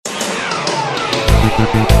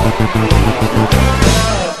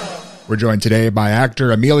We're joined today by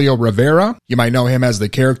actor Emilio Rivera. You might know him as the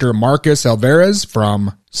character Marcus Alvarez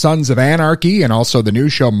from Sons of Anarchy and also the new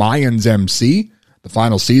show Mayans MC. The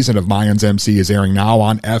final season of Mayans MC is airing now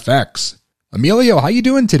on FX. Emilio, how you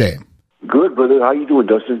doing today? Good, brother. How you doing,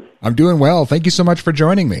 Dustin? I'm doing well. Thank you so much for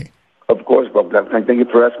joining me. Of course, Bob. Thank you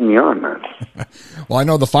for asking me on, man. Well, I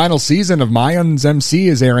know the final season of Mayans MC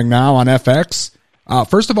is airing now on FX.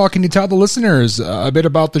 First of all, can you tell the listeners a bit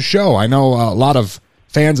about the show? I know a lot of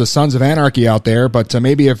fans of Sons of Anarchy out there, but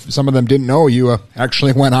maybe if some of them didn't know, you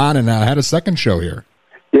actually went on and had a second show here.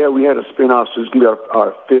 Yeah, we had a spin-off, so it's going to be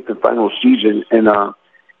our fifth and final season, and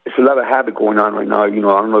it's a lot of havoc going on right now. You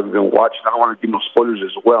know, I don't know if you've been watching. I don't want to give no spoilers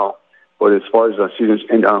as well, but as far as season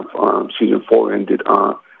 4 ended,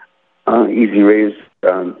 Easy Ray's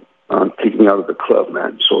kicked me out of the club,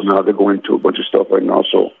 man. So now they're going into a bunch of stuff right now,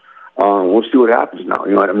 so we'll see what happens now.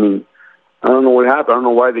 You know what I mean? I don't know what happened. I don't know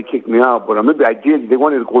why they kicked me out, but maybe I did. They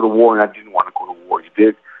wanted to go to war, and I didn't want to go to war. You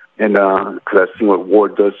did, and because I've seen what war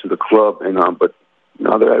does to the club, and but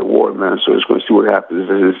now they're at war, man. So it's going to see what happens.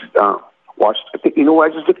 Watch. I think I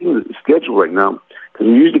just looking at the schedule right now because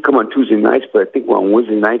we usually come on Tuesday nights, but I think we're on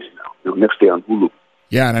Wednesday nights now. Next day on Hulu.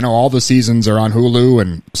 Yeah, and I know all the seasons are on Hulu,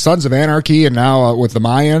 and Sons of Anarchy, and now with the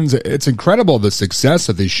Mayans. It's incredible the success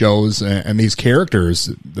of these shows and these characters,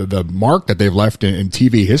 the mark that they've left in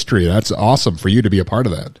TV history. That's awesome for you to be a part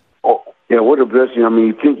of that. Oh, yeah, what a blessing. I mean,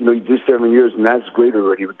 you think, you did 7 years, and that's great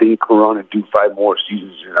already, but then you come around and do 5 more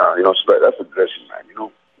seasons, so that's a blessing, man,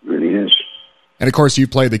 it really is. And, of course, you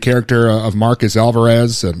played the character of Marcus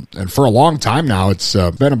Alvarez, and for a long time now. It's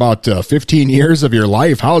been about 15 years of your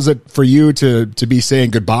life. How is it for you to be saying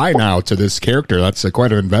goodbye now to this character? That's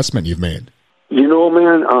quite an investment you've made.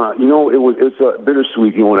 Man, it's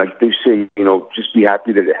bittersweet, like they say, just be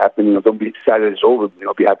happy that it happened. Don't be excited it's over,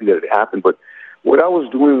 be happy that it happened. But what I was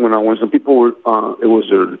doing when some people were, it was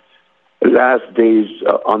their last days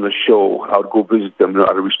on the show, I would go visit them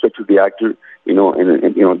out of respect to the actor, and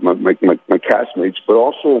my castmates, but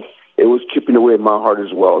also it was chipping away at my heart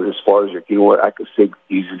as well, as far as, I could say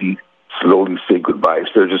easily, slowly say goodbye,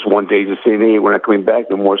 instead of just one day just saying, hey, we're not coming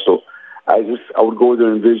back no more. So I would go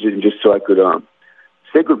there and visit, and just so I could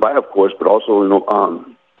say goodbye, of course, but also,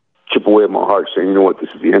 chip away at my heart, saying, this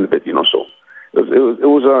is the end of it, so it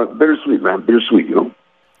was bittersweet, man, bittersweet,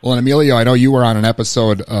 Well, and Emilio, I know you were on an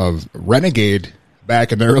episode of Renegade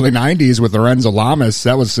back in the early 90s with Lorenzo Lamas.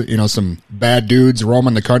 That was, some bad dudes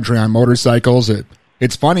roaming the country on motorcycles.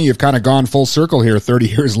 It's funny you've kind of gone full circle here 30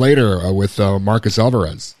 years later with Marcus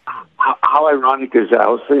Alvarez. How ironic is that? I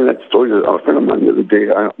was saying that story to a friend of mine the other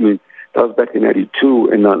day. I mean, that was back in 92,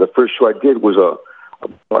 and the first show I did was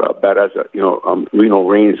about a badass, Reno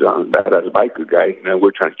Reigns, badass biker guy, and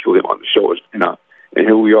we're trying to kill him on the show. And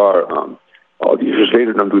here we are, all these years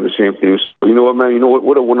later, and I'm doing the same thing. So, you know what, man?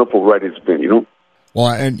 What a wonderful ride it's been, Well,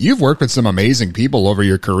 and you've worked with some amazing people over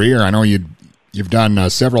your career. I know you've done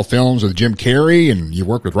several films with Jim Carrey, and you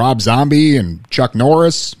worked with Rob Zombie and Chuck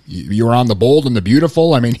Norris. You were on The Bold and the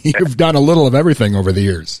Beautiful. I mean, you've done a little of everything over the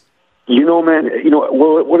years. Man.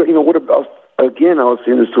 Again, I was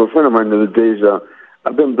saying this to a friend of mine the other day.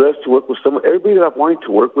 I've been blessed to work with everybody that I've wanted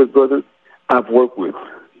to work with, brother. I've worked with.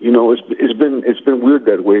 It's been weird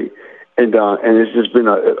that way, and it's just been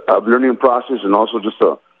a learning process, and also just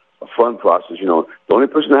a fun process. The only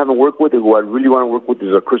person I haven't worked with and who I really want to work with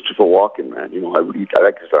is Christopher Walken, man.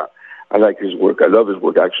 I like his work. I love his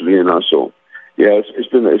work, actually, and so yeah, it's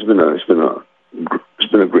been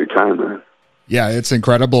a great time, man. Yeah, it's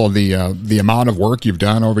incredible the amount of work you've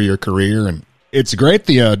done over your career, and it's great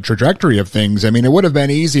the trajectory of things. I mean, it would have been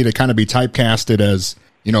easy to kind of be typecasted as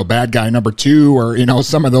bad guy number 2 or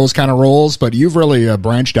some of those kind of roles, but you've really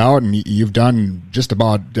branched out and you've done just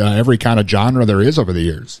about every kind of genre there is over the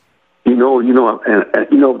years.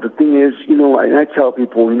 The thing is, and I tell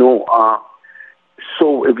people,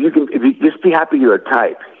 so if you just be happy you're a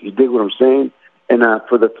type, you dig what I'm saying? And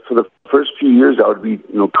for the first few years, I would be,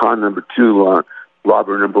 con number 2,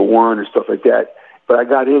 robber number 1, and stuff like that. But I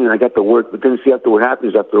got in and I got the work. But then see, after what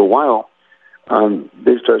happens after a while,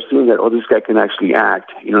 they start seeing that this guy can actually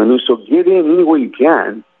act. You know what I mean? So get in any way you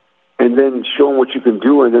can, and then show them what you can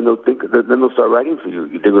do, and then they'll start writing for you.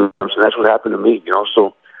 You dig what I'm saying? That's what happened to me.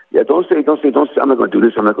 So. Yeah, don't say, I'm not going to do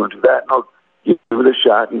this, I'm not going to do that. No, give it a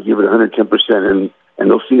shot and give it 110%,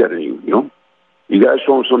 and they'll see that in you, You got to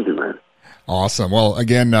show them something, man. Awesome. Well,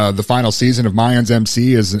 again, the final season of Mayans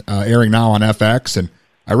MC is airing now on FX, and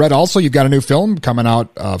I read also you've got a new film coming out,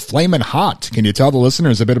 Flamin' Hot. Can you tell the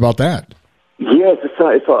listeners a bit about that? Yes,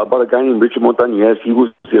 it's about a guy named Richard Montañez. He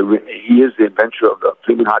is the inventor of the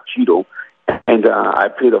Flamin' Hot Cheeto, and I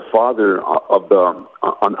played the father of the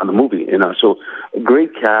on the movie. And so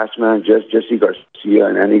great cast, man. Jesse Garcia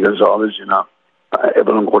and Annie Gonzalez, and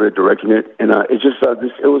Evelyn Gordon directing it. And it's just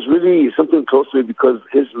it was really something close to me because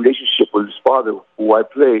his relationship with his father, who I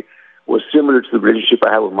play, was similar to the relationship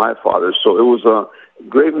I had with my father. So it was a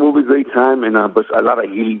great movie, great time, and but a lot of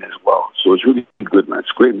healing as well. So it's really good, man. It's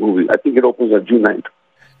a great movie. I think it opens on June 9th.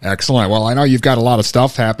 Excellent. Well, I know you've got a lot of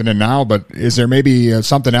stuff happening now, but is there maybe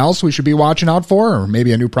something else we should be watching out for, or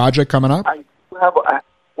maybe a new project coming up?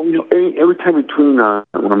 Every time between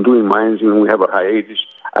when I'm doing mines and we have a hiatus,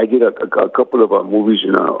 I get a couple of movies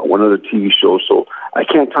and one other TV show. So I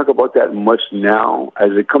can't talk about that much now.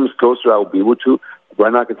 As it comes closer, I will be able to.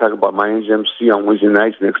 Right now, I can talk about Mayans MC on Wednesday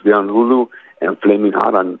nights, next day on Hulu, and Flaming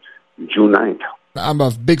Hot on June 9th. I'm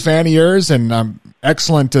a big fan of yours, and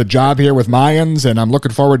excellent job here with Mayans, and I'm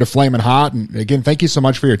looking forward to Flaming Hot. And again, thank you so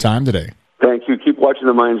much for your time today. Thank you. Keep watching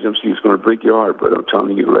the Mayans MC. It's going to break your heart, but I'm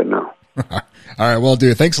telling you right now. All right, will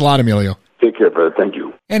do. Thanks a lot, Emilio. Take care, brother. Thank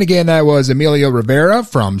you. And again, that was Emilio Rivera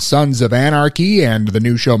from Sons of Anarchy and the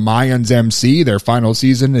new show Mayans MC. Their final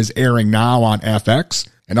season is airing now on FX,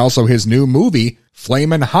 and also his new movie,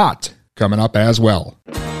 Flamin' Hot, coming up as well.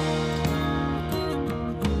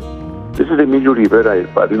 This is Emilio Rivera, El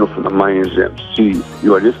Padrino from the Mayans MC.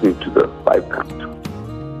 You are listening to the 5 Count.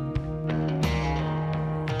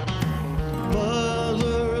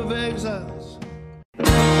 Mother of exiles.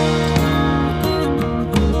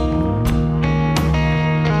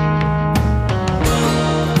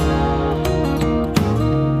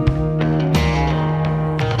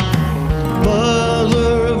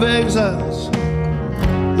 Mother of exiles,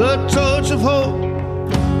 the torch of hope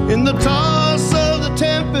in the toss of the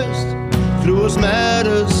tempest, through us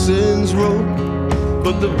Madison's road.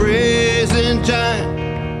 But the brazen giant,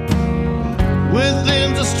 with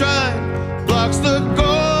limbs astride, blocks the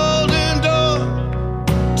golden door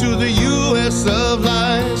to the U.S. of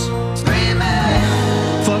lies. Screaming!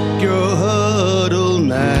 Fuck your huddled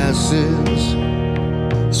masses,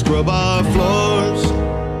 scrub our floors,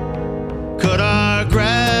 cut our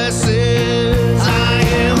grasses. I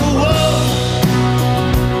am a wolf,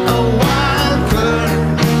 a wild cur,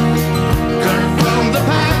 cut from the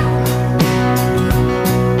pack,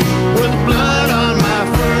 with blood on my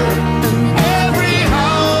fur. Every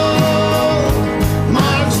howl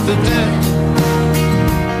marks the death,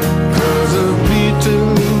 'cause a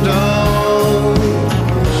beaten dog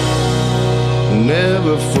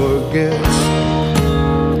never forgets.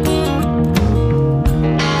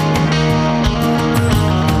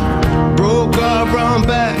 Brown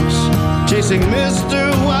backs, chasing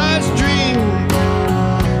Mr. White's dream.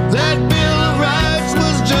 That Bill of Rights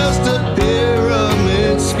was just a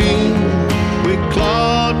pyramid scheme. We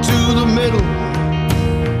clawed to the middle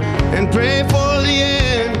and pray for the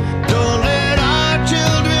end. Don't let our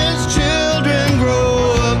children's children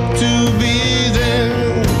grow up to be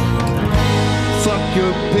them. Fuck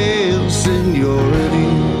your pale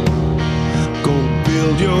seniority, go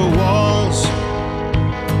build your walls.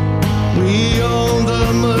 We own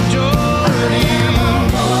the majority.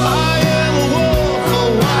 I am a wolf, a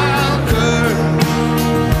wild cur,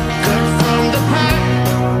 cut from the pack,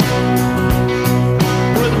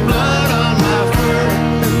 with blood on my fur.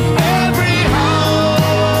 Every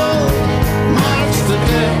howl marks the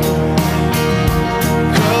death,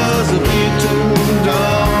 'cause a beaten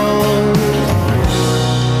dog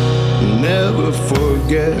never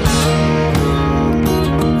forgets.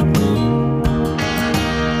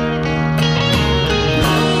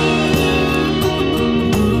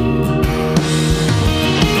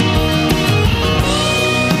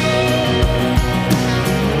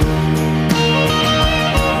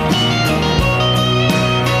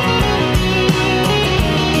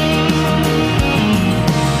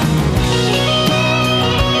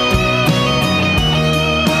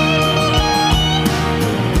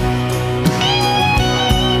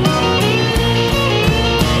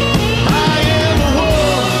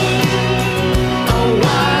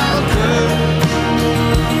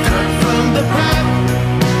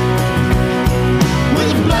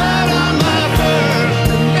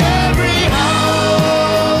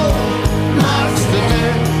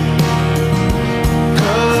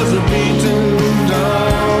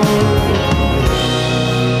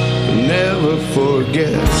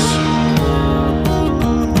 Forgets.